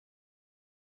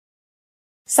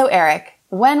So Eric,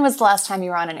 when was the last time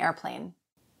you were on an airplane?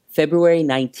 February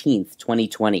 19th,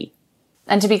 2020.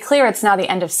 And to be clear, it's now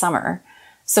the end of summer.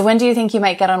 So when do you think you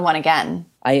might get on one again?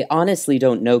 I honestly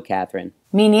don't know, Catherine.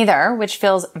 Me neither, which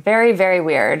feels very, very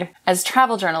weird. As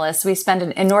travel journalists, we spend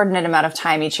an inordinate amount of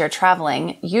time each year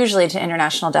traveling, usually to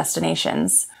international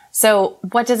destinations. So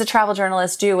what does a travel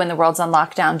journalist do when the world's on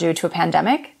lockdown due to a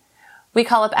pandemic? We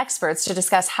call up experts to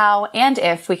discuss how and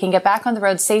if we can get back on the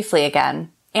road safely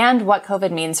again, and what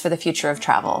COVID means for the future of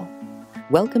travel.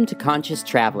 Welcome to Conscious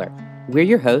Traveler. We're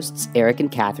your hosts, Eric and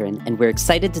Catherine, and we're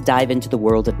excited to dive into the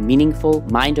world of meaningful,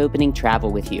 mind-opening travel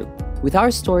with you. With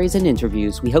our stories and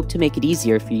interviews, we hope to make it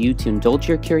easier for you to indulge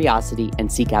your curiosity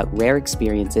and seek out rare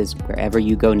experiences wherever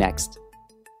you go next.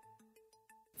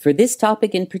 For this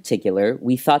topic in particular,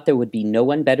 we thought there would be no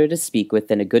one better to speak with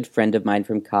than a good friend of mine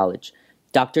from college,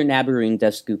 Dr. Nabarun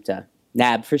Dasgupta,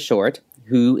 NAB for short,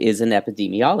 who is an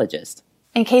epidemiologist.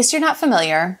 In case you're not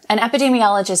familiar, an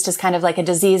epidemiologist is kind of like a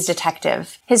disease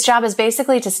detective. His job is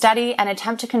basically to study and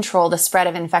attempt to control the spread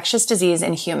of infectious disease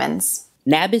in humans.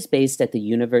 NAB is based at the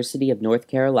University of North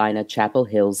Carolina, Chapel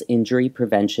Hill's Injury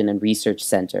Prevention and Research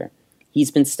Center.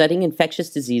 He's been studying infectious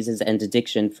diseases and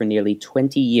addiction for nearly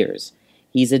 20 years.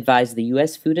 He's advised the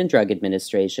U.S. Food and Drug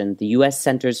Administration, the U.S.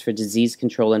 Centers for Disease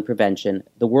Control and Prevention,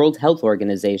 the World Health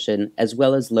Organization, as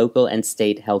well as local and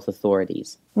state health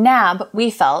authorities. NAB,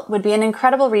 we felt, would be an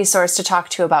incredible resource to talk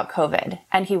to about COVID,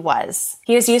 and he was.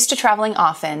 He is used to traveling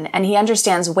often, and he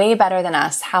understands way better than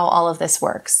us how all of this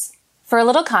works. For a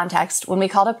little context, when we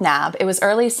called up NAB, it was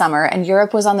early summer, and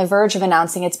Europe was on the verge of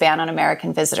announcing its ban on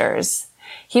American visitors.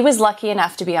 He was lucky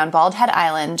enough to be on Bald Head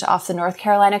Island off the North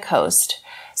Carolina coast,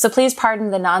 so please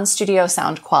pardon the non-studio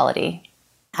sound quality.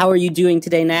 How are you doing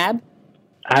today, NAB?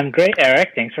 I'm great,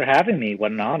 Eric. Thanks for having me.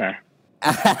 What an honor.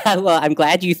 Well, I'm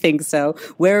glad you think so.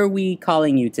 Where are we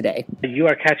calling you today? You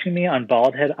are catching me on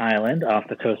Bald Head Island off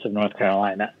the coast of North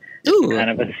Carolina. Ooh. Kind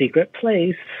of a secret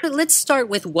place. Let's start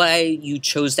with why you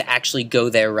chose to actually go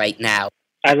there right now.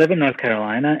 I live in North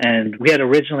Carolina, and we had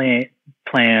originally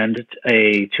planned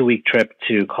a 2-week trip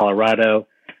to Colorado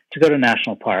to go to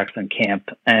national parks and camp.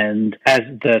 And as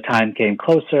the time came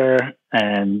closer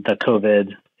and the COVID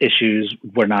issues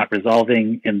were not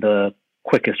resolving in the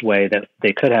quickest way that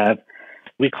they could have,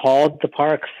 we called the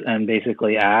parks and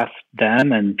basically asked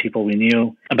them and people we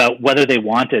knew about whether they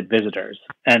wanted visitors.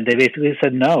 And they basically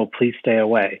said, no, please stay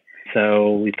away.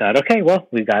 So we thought, okay, well,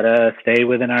 we've got to stay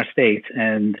within our state.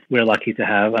 And we're lucky to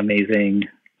have amazing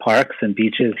parks and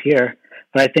beaches here.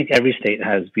 But I think every state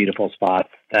has beautiful spots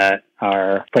that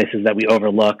are places that we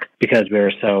overlook because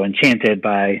we're so enchanted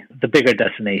by the bigger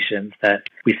destinations that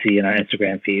we see in our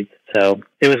Instagram feeds. So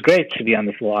it was great to be on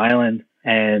this little island.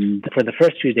 And for the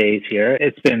first few days here,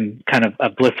 it's been kind of a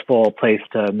blissful place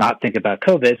to not think about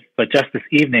COVID. But just this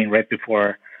evening, right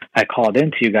before I called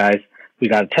in to you guys, we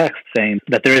got a text saying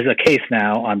that there is a case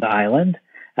now on the island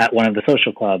at one of the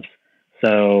social clubs.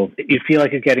 So you feel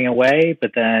like you're getting away,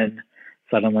 but then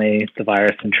suddenly the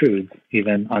virus intrudes,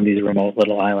 even on these remote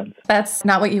little islands. That's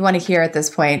not what you want to hear at this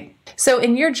point. So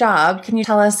in your job, can you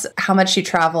tell us how much you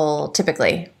travel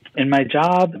typically? In my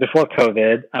job before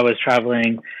COVID, I was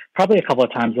traveling probably a couple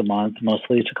of times a month,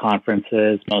 mostly to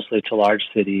conferences, mostly to large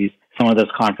cities. Some of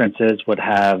those conferences would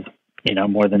have,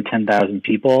 more than 10,000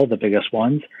 people, the biggest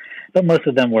ones. But most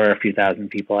of them were a few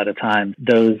thousand people at a time.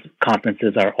 Those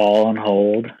conferences are all on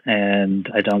hold, and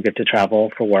I don't get to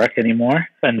travel for work anymore.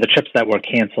 And the trips that were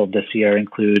canceled this year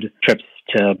include trips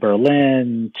to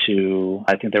Berlin,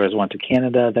 I think there was one to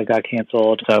Canada that got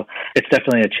canceled. So it's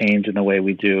definitely a change in the way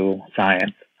we do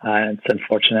science. It's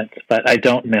unfortunate, but I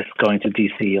don't miss going to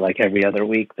D.C. like every other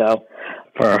week, though,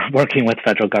 for working with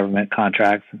federal government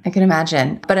contracts. I can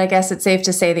imagine. But I guess it's safe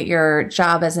to say that your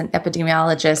job as an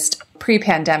epidemiologist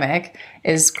pre-pandemic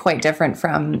is quite different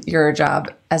from your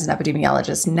job as an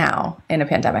epidemiologist now in a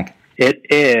pandemic. It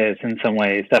is in some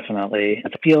ways, definitely.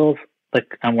 It feels like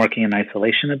I'm working in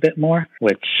isolation a bit more,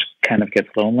 which kind of gets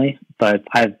lonely. But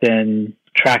I've been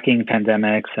tracking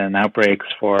pandemics and outbreaks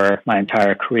for my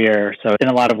entire career. So in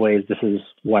a lot of ways, this is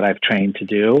what I've trained to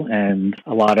do. And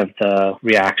a lot of the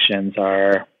reactions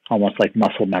are almost like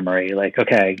muscle memory. Like,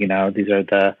 okay, these are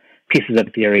the pieces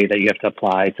of theory that you have to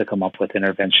apply to come up with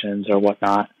interventions or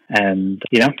whatnot. And,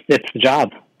 it's the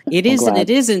job. It is and it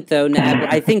isn't, though, Nab.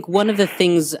 I think one of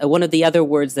the other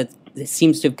words that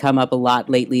seems to have come up a lot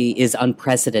lately is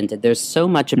unprecedented. There's so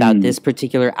much about this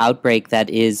particular outbreak that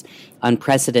is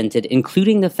unprecedented,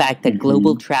 including the fact that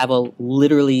global travel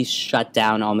literally shut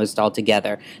down almost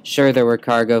altogether. Sure, there were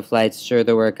cargo flights. Sure,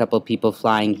 there were a couple people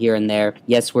flying here and there.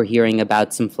 Yes, we're hearing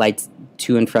about some flights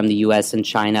to and from the U.S. and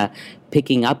China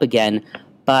picking up again.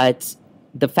 But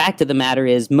the fact of the matter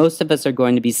is most of us are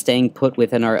going to be staying put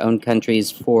within our own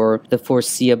countries for the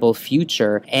foreseeable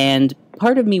future. And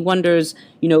part of me wonders,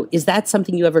 is that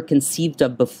something you ever conceived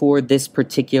of before this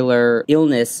particular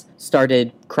illness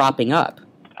started cropping up?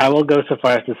 I will go so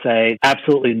far as to say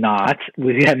absolutely not.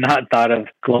 We had not thought of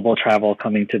global travel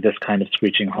coming to this kind of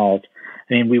screeching halt.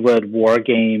 I mean, we would war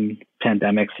game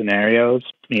pandemic scenarios,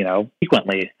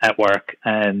 frequently at work.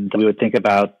 And we would think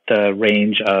about the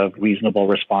range of reasonable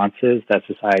responses that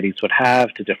societies would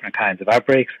have to different kinds of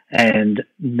outbreaks. And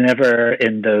never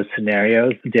in those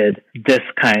scenarios did this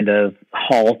kind of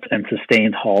halt and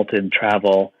sustained halt in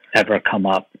travel ever come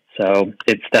up. So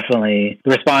it's definitely,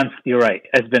 the response, you're right,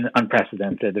 has been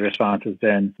unprecedented. The response has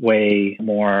been way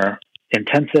more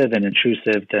intensive and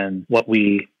intrusive than what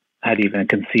we had even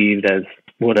conceived as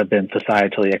would have been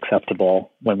societally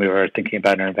acceptable when we were thinking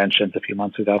about interventions a few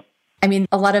months ago. I mean,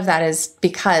 a lot of that is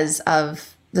because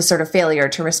of the sort of failure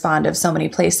to respond of so many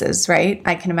places, right?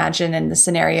 I can imagine in the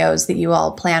scenarios that you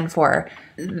all plan for,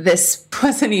 this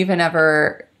wasn't even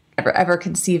ever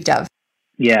conceived of.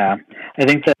 Yeah, I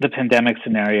think that the pandemic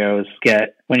scenarios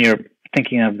when you're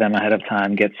thinking of them ahead of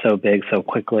time, get so big so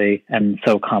quickly and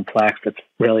so complex, it's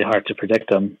really hard to predict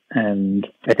them. And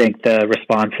I think the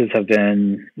responses have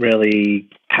been really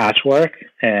patchwork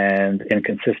and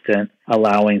inconsistent,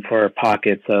 allowing for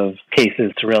pockets of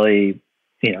cases to really,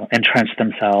 entrench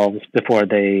themselves before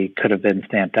they could have been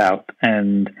stamped out.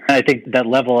 And I think that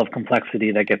level of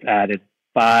complexity that gets added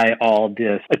by all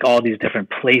these different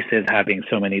places having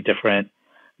so many different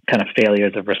kind of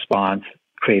failures of response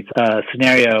creates a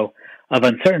scenario of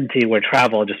uncertainty where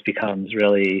travel just becomes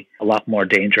really a lot more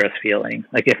dangerous feeling.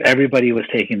 Like if everybody was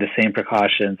taking the same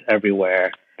precautions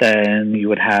everywhere, then you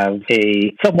would have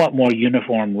a somewhat more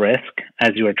uniform risk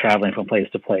as you were traveling from place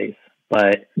to place.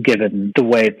 But given the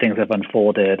way things have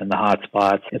unfolded and the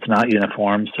hotspots, it's not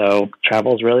uniform. So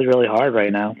travel is really, really hard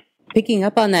right now. Picking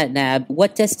up on that, Nab,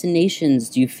 what destinations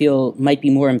do you feel might be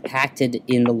more impacted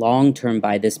in the long term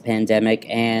by this pandemic?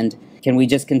 And can we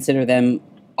just consider them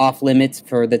off limits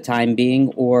for the time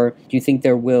being, or do you think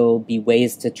there will be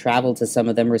ways to travel to some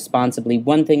of them responsibly?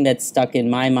 One thing that stuck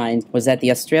in my mind was that the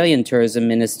Australian tourism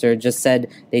minister just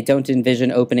said they don't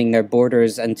envision opening their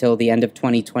borders until the end of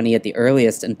 2020 at the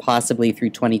earliest, and possibly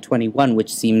through 2021,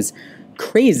 which seems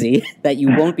crazy that you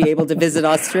won't be able to visit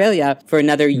Australia for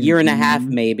another year and a half,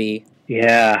 maybe.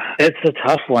 Yeah, it's a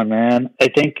tough one, man. I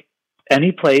think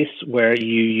any place where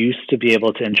you used to be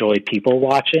able to enjoy people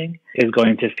watching is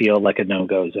going to feel like a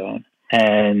no-go zone.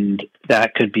 And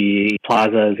that could be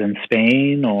plazas in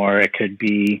Spain, or it could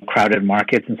be crowded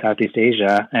markets in Southeast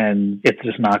Asia, and it's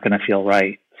just not going to feel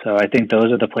right. So I think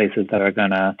those are the places that are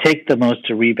going to take the most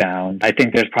to rebound. I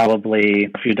think there's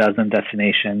probably a few dozen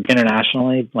destinations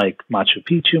internationally, like Machu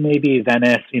Picchu, maybe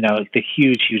Venice, the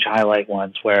huge, huge highlight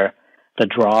ones where the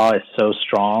draw is so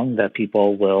strong that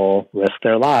people will risk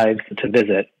their lives to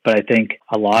visit. But I think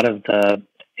a lot of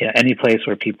any place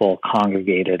where people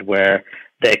congregated, where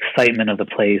the excitement of the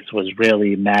place was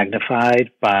really magnified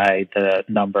by the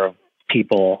number of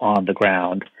people on the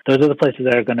ground, those are the places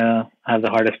that are going to have the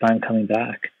hardest time coming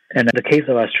back. And the case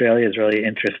of Australia is really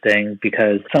interesting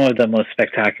because some of the most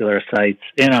spectacular sites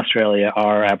in Australia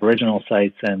are Aboriginal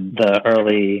sites, and the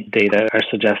early data are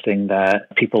suggesting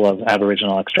that people of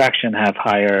Aboriginal extraction have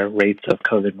higher rates of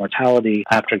COVID mortality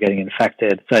after getting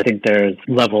infected. So I think there's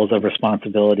levels of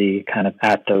responsibility kind of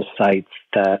at those sites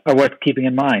that are worth keeping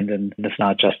in mind. And it's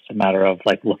not just a matter of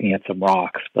like looking at some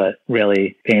rocks, but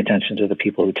really paying attention to the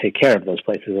people who take care of those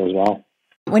places as well.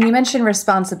 When you mention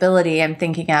responsibility, I'm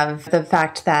thinking of the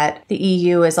fact that the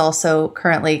EU is also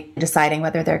currently deciding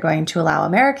whether they're going to allow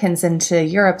Americans into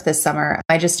Europe this summer.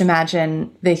 I just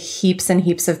imagine the heaps and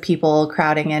heaps of people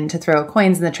crowding in to throw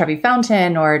coins in the Trevi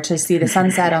Fountain or to see the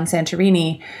sunset on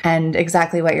Santorini. And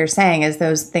exactly what you're saying is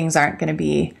those things aren't going to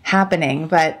be happening.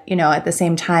 But, at the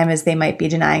same time as they might be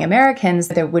denying Americans,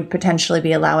 they would potentially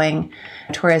be allowing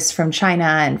tourists from China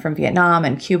and from Vietnam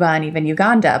and Cuba and even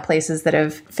Uganda, places that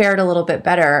have fared a little bit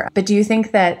better. But do you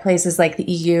think that places like the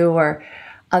EU or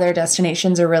other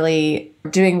destinations are really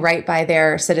doing right by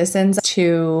their citizens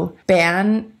to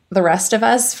ban the rest of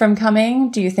us from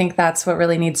coming? Do you think that's what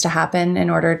really needs to happen in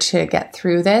order to get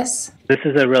through this? This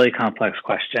is a really complex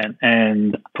question.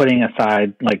 And putting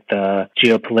aside like the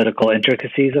geopolitical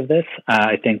intricacies of this,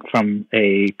 I think from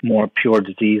a more pure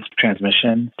disease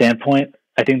transmission standpoint,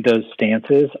 I think those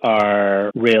stances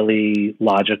are really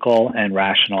logical and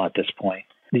rational at this point.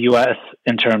 The U.S.,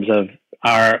 in terms of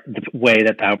the way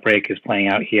that the outbreak is playing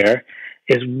out here,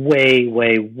 is way,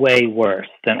 way, way worse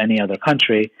than any other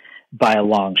country. by a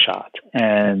long shot.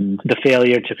 And the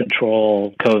failure to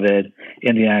control COVID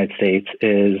in the United States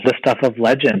is the stuff of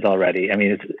legends already. I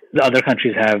mean, the other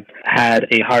countries have had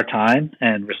a hard time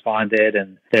and responded,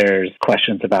 and there's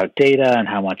questions about data and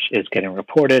how much is getting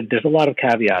reported. There's a lot of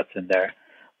caveats in there.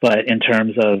 But in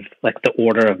terms of like the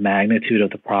order of magnitude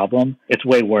of the problem, it's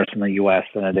way worse in the U.S.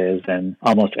 than it is in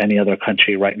almost any other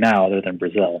country right now other than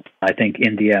Brazil. I think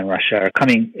India and Russia are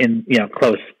coming in,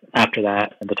 close after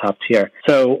that in the top tier.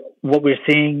 So what we're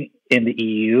seeing in the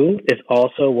EU is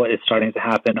also what is starting to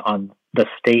happen on the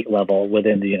state level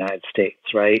within the United States,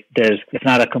 right? It's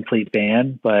not a complete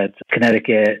ban, but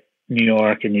Connecticut, New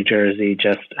York, and New Jersey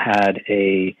just had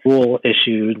a rule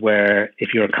issued where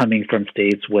if you're coming from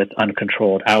states with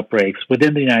uncontrolled outbreaks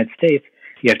within the United States,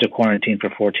 you have to quarantine for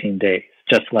 14 days,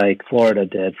 just like Florida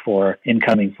did for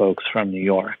incoming folks from New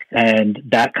York. And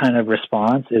that kind of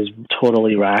response is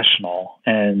totally rational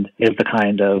and is the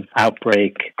kind of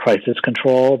outbreak crisis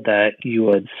control that you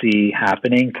would see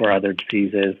happening for other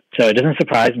diseases. So it doesn't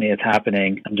surprise me it's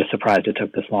happening. I'm just surprised it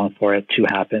took this long for it to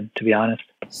happen, to be honest.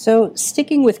 So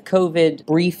sticking with COVID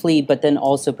briefly, but then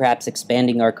also perhaps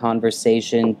expanding our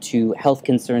conversation to health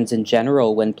concerns in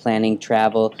general when planning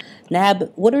travel.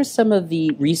 Nab, what are some of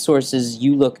the resources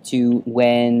you look to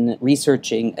when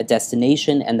researching a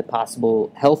destination and the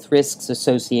possible health risks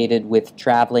associated with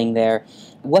traveling there?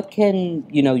 What can,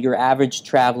 your average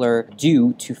traveler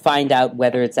do to find out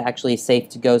whether it's actually safe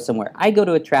to go somewhere? I go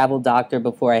to a travel doctor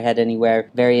before I head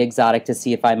anywhere, very exotic, to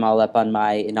see if I'm all up on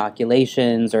my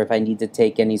inoculations or if I need to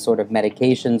take any sort of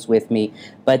medications with me.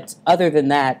 But other than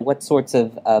that, what sorts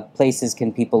of places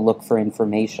can people look for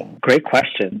information? Great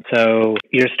question. So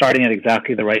you're starting at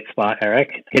exactly the right spot,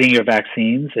 Eric. Getting your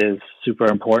vaccines is super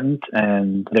important,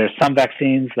 and there's some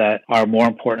vaccines that are more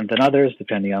important than others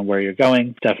depending on where you're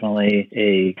going. Definitely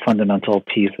a fundamental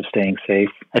piece of staying safe.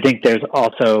 I think there's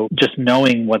also just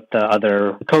knowing what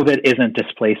COVID isn't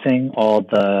displacing all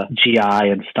the GI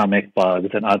and stomach bugs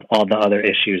and all the other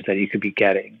issues that you could be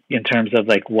getting. In terms of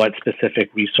like what specific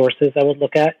resources I would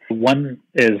look at, one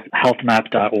is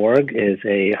healthmap.org, is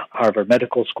a Harvard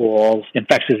Medical School's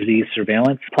infectious disease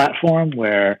surveillance platform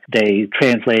where they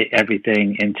translate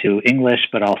everything into English,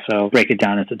 but also break it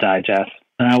down into digest.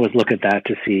 And I always look at that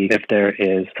to see if there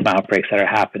is some outbreaks that are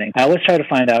happening. I always try to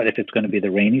find out if it's going to be the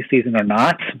rainy season or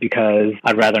not, because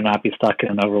I'd rather not be stuck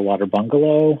in an overwater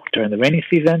bungalow during the rainy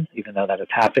season, even though that has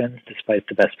happened despite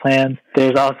the best plans.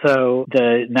 There's also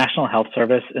the National Health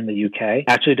Service in the UK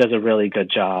actually does a really good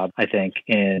job, I think,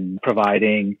 in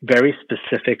providing very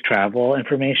specific travel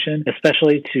information,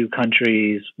 especially to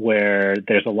countries where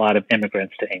there's a lot of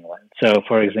immigrants to England. So,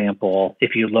 for example,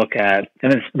 if you look at,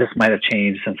 and this might have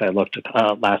changed since I looked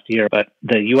at last year, but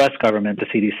the U.S. government, the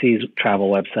CDC's travel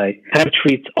website, kind of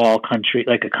treats all country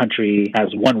like a country as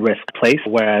one risk place,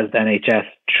 whereas the NHS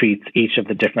treats each of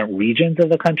the different regions of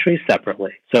the country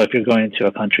separately. So if you're going to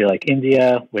a country like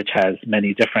India, which has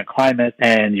many different climates,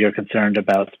 and you're concerned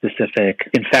about specific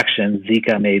infections,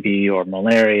 Zika maybe, or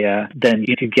malaria, then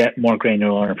you could get more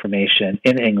granular information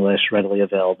in English readily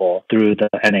available through the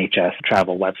NHS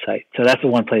travel website. So that's the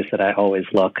one place that I always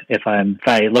look if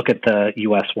I look at the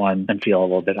US one and feel a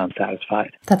little bit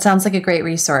unsatisfied. That sounds like a great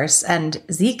resource. And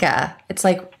Zika, it's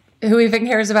like, who even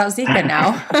cares about Zika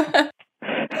now?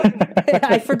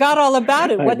 I forgot all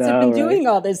about it. What's it been doing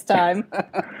all this time?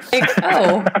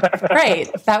 Oh, right.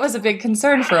 That was a big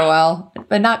concern for a while,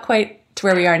 but not quite to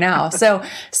where we are now. So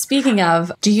speaking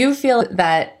of, do you feel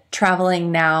that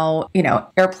traveling now,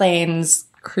 airplanes,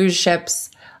 cruise ships,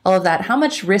 all of that, how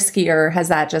much riskier has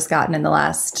that just gotten in the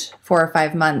last 4 or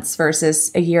 5 months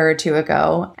versus a year or two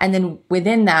ago? And then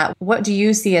within that, what do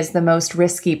you see as the most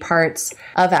risky parts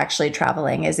of actually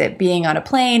traveling? Is it being on a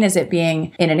plane? Is it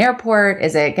being in an airport?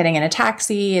 Is it getting in a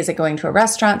taxi? Is it going to a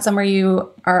restaurant somewhere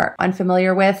you are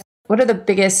unfamiliar with? What are the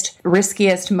biggest,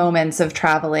 riskiest moments of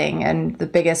traveling and the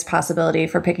biggest possibility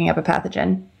for picking up a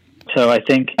pathogen? So I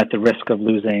think at the risk of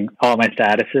losing all my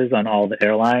statuses on all the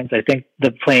airlines, I think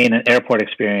the plane and airport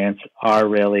experience are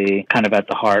really kind of at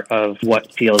the heart of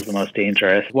what feels the most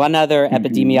dangerous. One other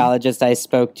epidemiologist I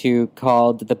spoke to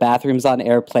called the bathrooms on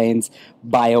airplanes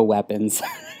bioweapons.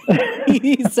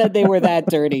 He said they were that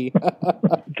dirty.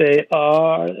 They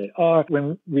are.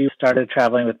 When we started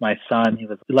traveling with my son, he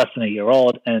was less than a year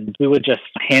old, and we would just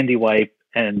handy wipe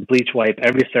and bleach wipe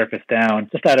every surface down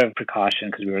just out of precaution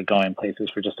because we were going places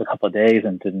for just a couple of days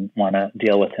and didn't want to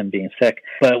deal with him being sick.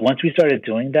 But once we started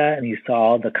doing that and you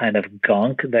saw the kind of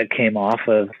gunk that came off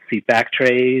of seat back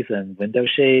trays and window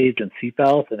shades and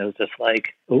seatbelts, and it was just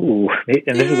like, ooh.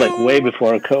 And this was like way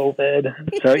before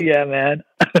COVID. So yeah, man,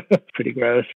 pretty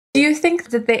gross. Do you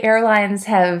think that the airlines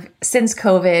have, since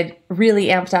COVID, really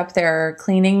amped up their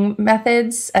cleaning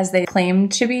methods as they claim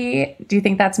to be? Do you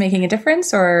think that's making a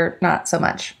difference or not so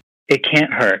much? It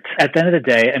can't hurt. At the end of the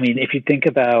day, I mean, if you think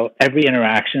about every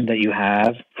interaction that you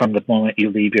have from the moment you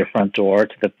leave your front door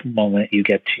to the moment you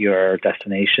get to your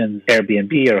destination,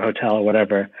 Airbnb or hotel or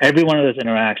whatever, every one of those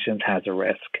interactions has a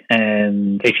risk.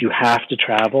 And if you have to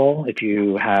travel, if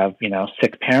you have,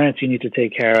 sick parents you need to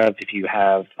take care of, if you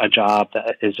have a job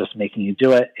that is just making you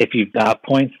do it, if you've got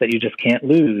points that you just can't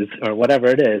lose or whatever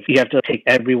it is, you have to take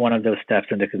every one of those steps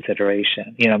into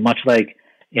consideration. Much like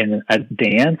in a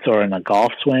dance or in a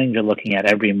golf swing, you're looking at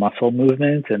every muscle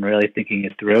movement and really thinking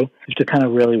it through. You have to kind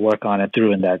of really work on it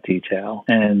through in that detail.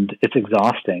 And it's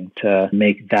exhausting to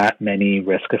make that many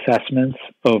risk assessments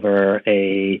over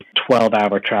a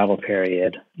 12-hour travel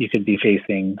period. You could be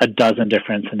facing a dozen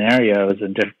different scenarios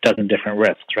and dozen different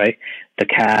risks, right? The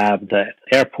cab, the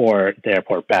airport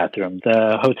bathroom,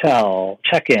 the hotel,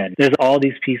 check-in. There's all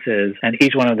these pieces, and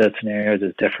each one of those scenarios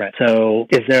is different. So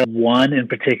is there one in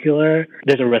particular?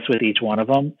 There's a risk with each one of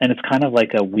them, and it's kind of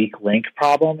like a weak link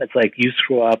problem. It's like you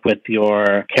screw up with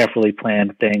your carefully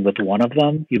planned thing with one of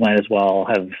them, you might as well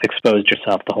have exposed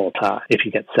yourself the whole time if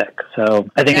you get sick. So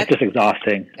I think it's just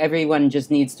exhausting. Everyone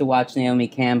just needs to watch Naomi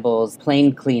Campbell's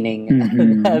plane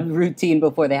cleaning routine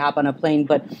before they hop on a plane.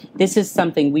 But this is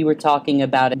something we were talking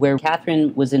about where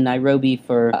Catherine was in Nairobi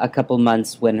for a couple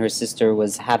months when her sister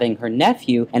was having her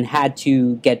nephew and had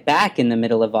to get back in the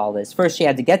middle of all this. First, she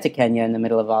had to get to Kenya in the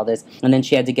middle of all this, and then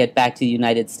she had to get back to the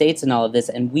United States and all of this.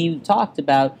 And we talked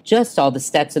about just all the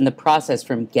steps in the process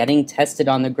from getting tested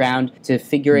on the ground to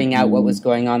figuring out what was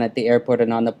going on at the airport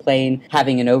and on the plane,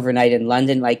 having an overnight in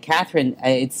London. Like, Catherine,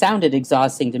 it sounded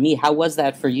exhausting to me. How was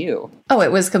that for you? Oh,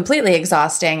 it was completely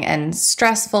exhausting and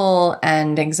stressful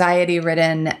and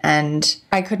anxiety-ridden, and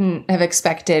I couldn't have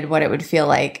expected what it would feel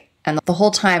like. And the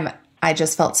whole time, I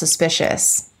just felt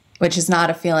suspicious, which is not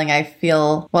a feeling I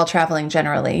feel while traveling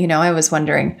generally. I was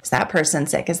wondering, is that person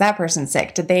sick? Is that person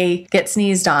sick? Did they get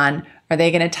sneezed on? Are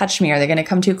they going to touch me? Are they going to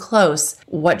come too close?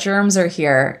 What germs are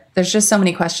here? There's just so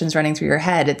many questions running through your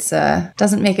head. It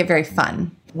doesn't make it very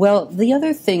fun. Well, the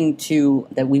other thing, too,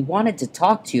 that we wanted to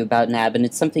talk to you about, Nab, and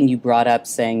it's something you brought up,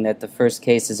 saying that the first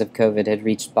cases of COVID had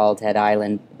reached Bald Head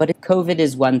Island. But COVID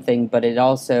is one thing, but it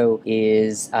also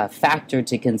is a factor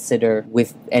to consider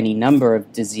with any number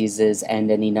of diseases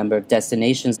and any number of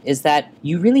destinations, is that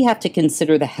you really have to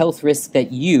consider the health risks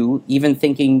that you, even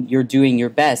thinking you're doing your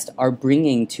best, are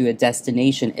bringing to a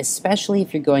destination, especially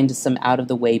if you're going to some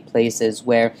out-of-the-way places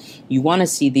where you want to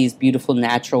see these beautiful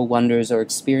natural wonders or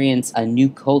experience a new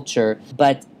culture,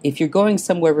 but if you're going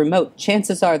somewhere remote,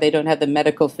 chances are they don't have the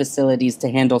medical facilities to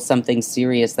handle something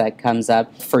serious that comes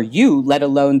up for you, let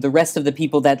alone the rest of the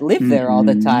people that live there all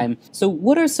the time. So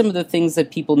what are some of the things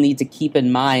that people need to keep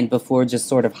in mind before just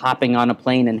sort of hopping on a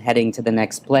plane and heading to the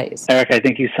next place? Eric, I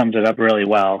think you summed it up really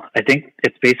well. I think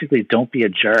it's basically don't be a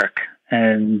jerk.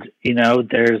 And,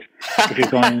 if you're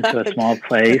going to a small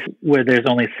place where there's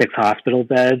only 6 hospital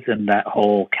beds in that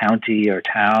whole county or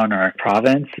town or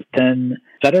province, then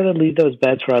better to leave those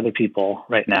beds for other people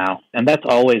right now. And that's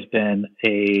always been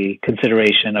a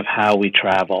consideration of how we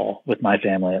travel, with my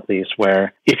family at least,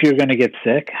 where if you're going to get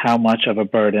sick, how much of a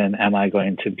burden am I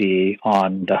going to be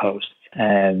on the host?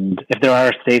 And if there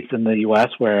are states in the U.S.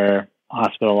 where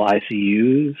hospital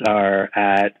ICUs are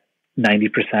at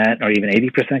 90% or even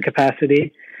 80%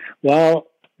 capacity, well,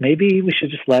 maybe we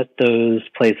should just let those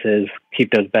places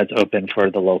keep those beds open for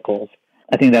the locals.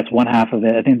 I think that's one half of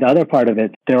it. I think the other part of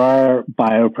it, there are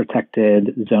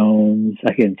bioprotected zones,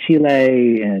 like in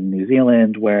Chile and New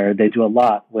Zealand, where they do a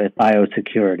lot with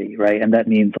biosecurity, right? And that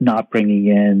means not bringing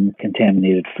in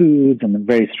contaminated foods and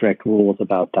very strict rules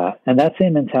about that. And that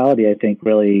same mentality, I think,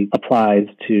 really applies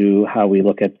to how we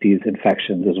look at these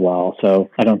infections as well. So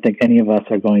I don't think any of us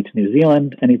are going to New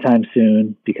Zealand anytime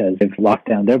soon because they've locked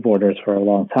down their borders for a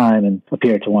long time and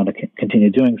appear to want to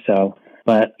continue doing so.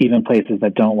 But even places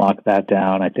that don't lock that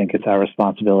down, I think it's our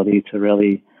responsibility to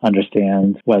really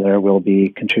understand whether we'll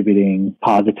be contributing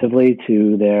positively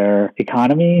to their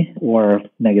economy or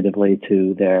negatively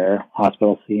to their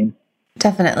hospital scene.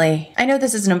 Definitely. I know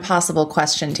this is an impossible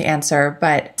question to answer,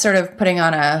 but sort of putting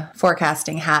on a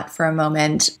forecasting hat for a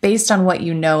moment, based on what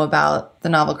you know about the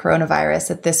novel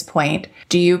coronavirus at this point,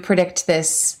 do you predict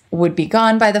this would be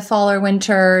gone by the fall or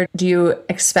winter? Do you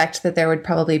expect that there would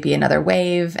probably be another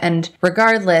wave? And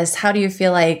regardless, how do you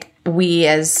feel like we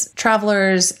as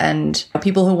travelers and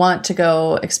people who want to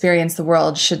go experience the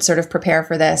world should sort of prepare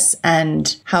for this,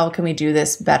 and how can we do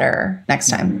this better next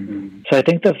time? So I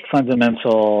think the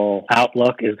fundamental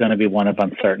outlook is going to be one of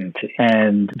uncertainty.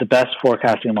 And the best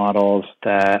forecasting models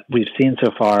that we've seen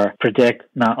so far predict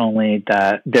not only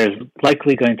that there's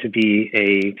likely going to be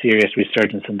a serious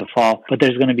resurgence in the fall, but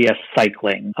there's going to be a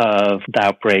cycling of the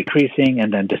outbreak increasing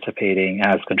and then dissipating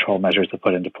as control measures are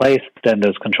put into place. Then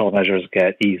those control measures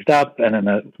get eased up and then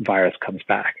the virus comes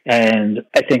back. And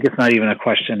I think it's not even a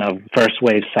question of first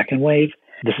wave, second wave.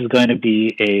 This is going to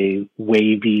be a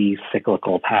wavy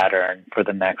cyclical pattern for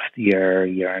the next year,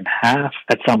 year and a half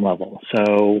at some level.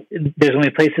 So there's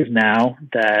only places now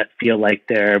that feel like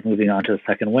they're moving on to the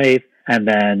second wave. And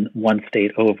then one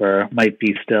state over might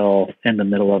be still in the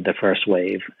middle of the first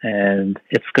wave. And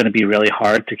it's going to be really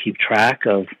hard to keep track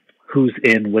of who's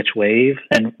in which wave,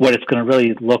 and what it's going to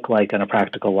really look like on a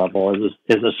practical level is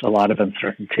just a lot of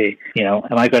uncertainty. Am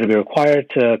I going to be required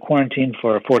to quarantine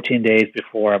for 14 days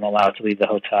before I'm allowed to leave the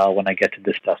hotel when I get to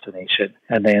this destination?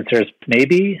 And the answer is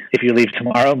maybe. If you leave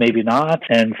tomorrow, maybe not.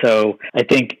 And so I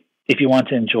think if you want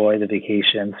to enjoy the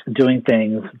vacations, doing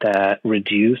things that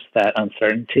reduce that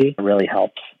uncertainty really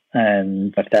helps.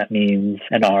 And if that means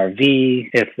an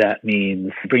RV, if that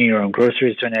means bringing your own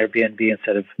groceries to an Airbnb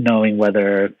instead of knowing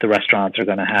whether the restaurants are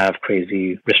going to have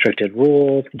crazy restricted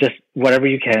rules, just whatever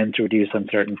you can to reduce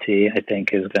uncertainty, I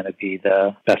think is going to be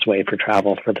the best way for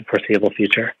travel for the foreseeable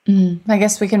future. I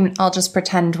guess we can all just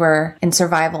pretend we're in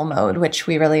survival mode, which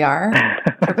we really are.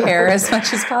 Prepare as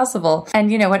much as possible. And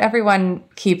what everyone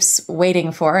keeps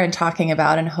waiting for and talking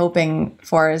about and hoping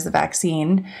for is the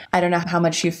vaccine. I don't know how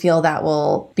much you feel that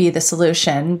will be the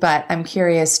solution, but I'm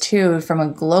curious too, from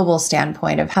a global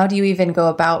standpoint, of how do you even go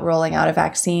about rolling out a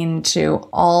vaccine to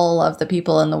all of the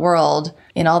people in the world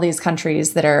in all these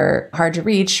countries that are hard to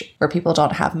reach, where people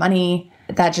don't have money?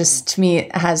 That just, to me,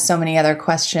 has so many other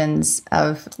questions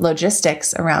of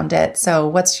logistics around it. So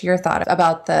what's your thought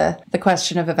about the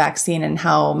question of a vaccine and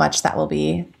how much that will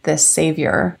be this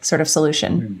savior sort of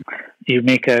solution? You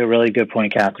make a really good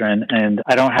point, Catherine, and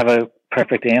I don't have a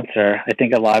perfect answer. I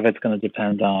think a lot of it's going to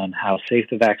depend on how safe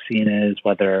the vaccine is,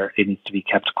 whether it needs to be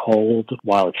kept cold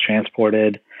while it's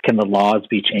transported. Can the laws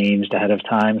be changed ahead of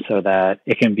time so that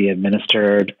it can be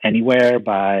administered anywhere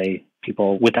by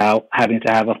people without having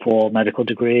to have a full medical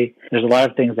degree? There's a lot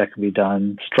of things that can be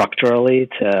done structurally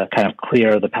to kind of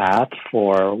clear the path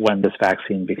for when this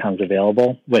vaccine becomes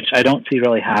available, which I don't see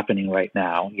really happening right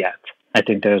now yet. I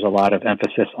think there's a lot of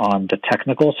emphasis on the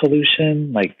technical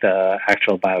solution, like the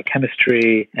actual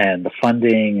biochemistry and the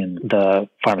funding and the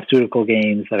pharmaceutical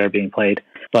games that are being played.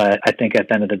 But I think at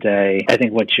the end of the day, I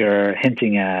think what you're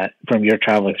hinting at from your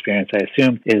travel experience, I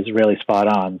assume, is really spot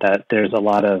on, that there's a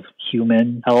lot of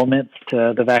human elements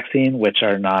to the vaccine which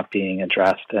are not being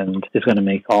addressed, and is going to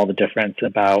make all the difference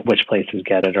about which places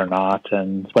get it or not,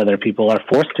 and whether people are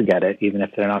forced to get it, even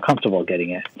if they're not comfortable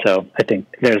getting it. So I think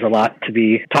there's a lot to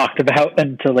be talked about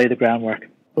and to lay the groundwork.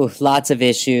 Oof, lots of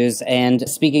issues. And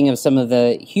speaking of some of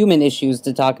the human issues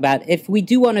to talk about, if we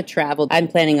do want to travel, I'm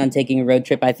planning on taking a road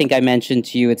trip. I think I mentioned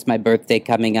to you it's my birthday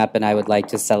coming up and I would like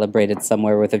to celebrate it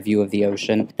somewhere with a view of the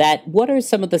ocean. What are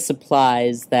some of the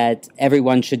supplies that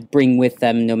everyone should bring with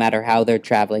them no matter how they're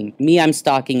traveling? Me, I'm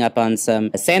stocking up on some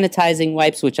sanitizing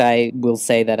wipes, which I will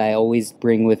say that I always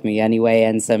bring with me anyway,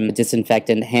 and some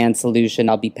disinfectant hand solution.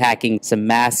 I'll be packing some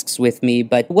masks with me.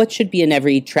 But what should be in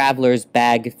every traveler's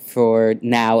bag for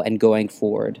now and going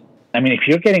forward? I mean, if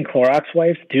you're getting Clorox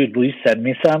wipes, dude, will you send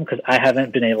me some? Because I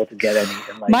haven't been able to get any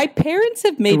in my parents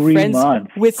have made friends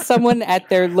with someone at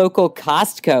their local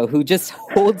Costco who just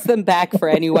holds them back for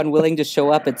anyone willing to show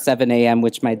up at 7 a.m.,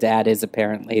 which my dad is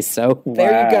apparently. So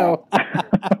there you go.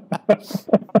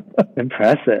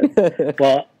 Impressive.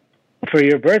 Well, for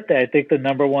your birthday, I think the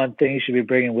number one thing you should be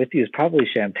bringing with you is probably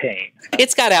champagne.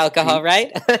 It's got alcohol,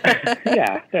 right?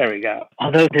 Yeah, there we go.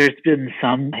 Although there's been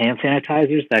some hand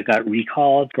sanitizers that got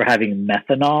recalled for having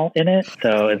methanol in it,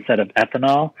 so instead of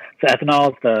ethanol. So ethanol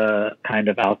is the kind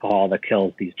of alcohol that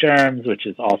kills these germs, which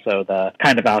is also the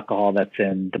kind of alcohol that's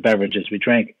in the beverages we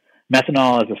drink.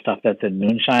 Methanol is the stuff that's in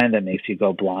moonshine that makes you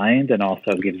go blind and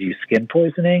also gives you skin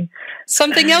poisoning.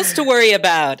 Something else to worry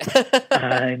about.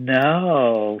 I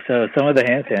know. So some of the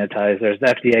hand sanitizers, the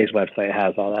FDA's website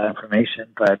has all that information,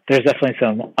 but there's definitely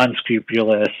some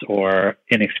unscrupulous or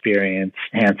inexperienced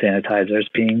hand sanitizers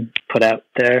being put out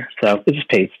there. So it just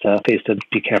pays to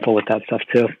be careful with that stuff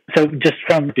too. So just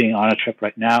from being on a trip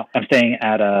right now, I'm staying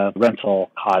at a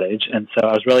rental cottage. And so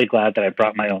I was really glad that I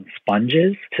brought my own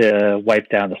sponges to wipe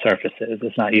down the surfaces.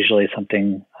 It's not usually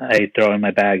something I throw in my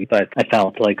bag, but I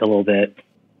felt like a little bit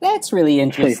That's really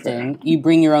interesting. You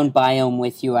bring your own biome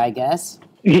with you, I guess.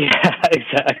 Yeah,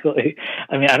 exactly.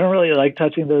 I mean, I don't really like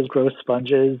touching those gross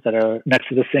sponges that are next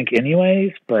to the sink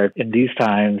anyways, but in these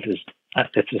times,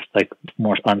 it's just like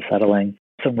more unsettling.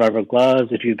 Some rubber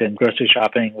gloves. If you've been grocery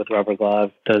shopping with rubber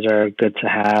gloves, those are good to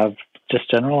have. Just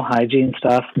general hygiene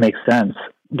stuff makes sense.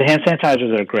 The hand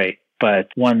sanitizers are great, but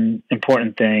one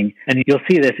important thing, and you'll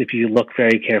see this if you look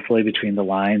very carefully between the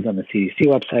lines on the CDC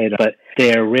website, but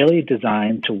they're really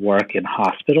designed to work in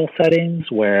hospital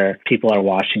settings where people are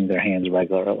washing their hands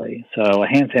regularly. So a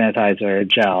hand sanitizer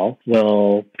gel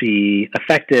will be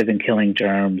effective in killing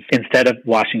germs instead of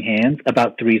washing hands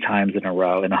about 3 times in a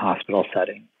row in a hospital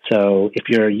setting. So if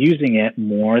you're using it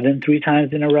more than 3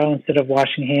 times in a row instead of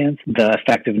washing hands, the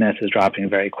effectiveness is dropping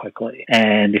very quickly.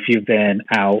 And if you've been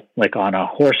out like on a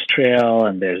horse trail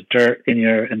and there's dirt in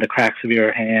the cracks of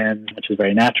your hand, which is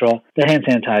very natural, the hand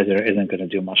sanitizer isn't going to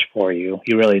do much for you.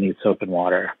 You really need soap and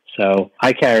water. So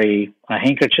I carry a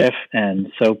handkerchief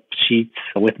and soap sheets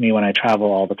with me when I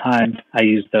travel all the time. I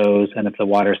use those, and if the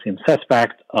water seems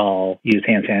suspect, I'll use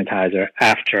hand sanitizer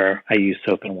after I use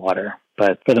soap and water.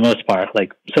 But for the most part,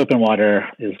 like, soap and water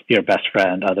is your best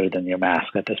friend other than your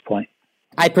mask at this point.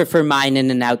 I prefer mine in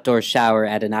an outdoor shower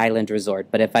at an island resort,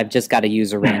 but if I've just got to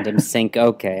use a random sink,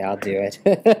 okay, I'll do it.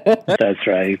 That's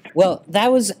right. Well,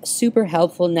 that was super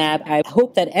helpful, Nab. I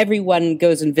hope that everyone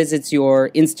goes and visits your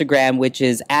Instagram, which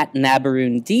is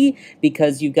 @Nabaroond,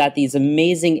 because you've got these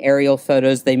amazing aerial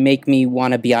photos. They make me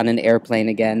want to be on an airplane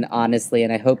again, honestly,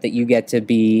 and I hope that you get to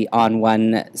be on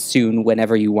one soon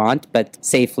whenever you want, but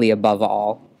safely above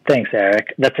all. Thanks,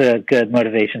 Eric. That's a good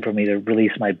motivation for me to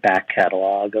release my back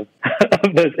catalog of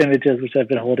those images, which I've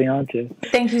been holding on to.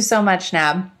 Thank you so much,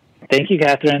 Nab. Thank you,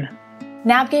 Catherine.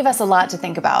 Nab gave us a lot to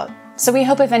think about. So we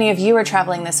hope if any of you are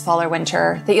traveling this fall or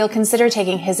winter, that you'll consider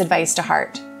taking his advice to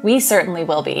heart. We certainly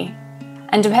will be.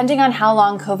 And depending on how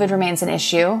long COVID remains an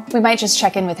issue, we might just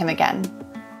check in with him again.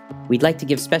 We'd like to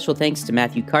give special thanks to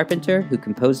Matthew Carpenter, who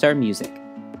composed our music.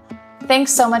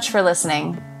 Thanks so much for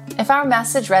listening. If our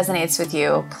message resonates with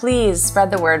you, please spread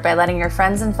the word by letting your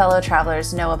friends and fellow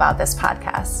travelers know about this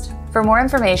podcast. For more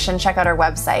information, check out our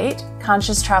website,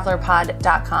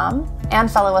 conscioustravelerpod.com, and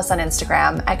follow us on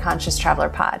Instagram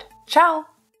 @conscioustravelerpod. Ciao!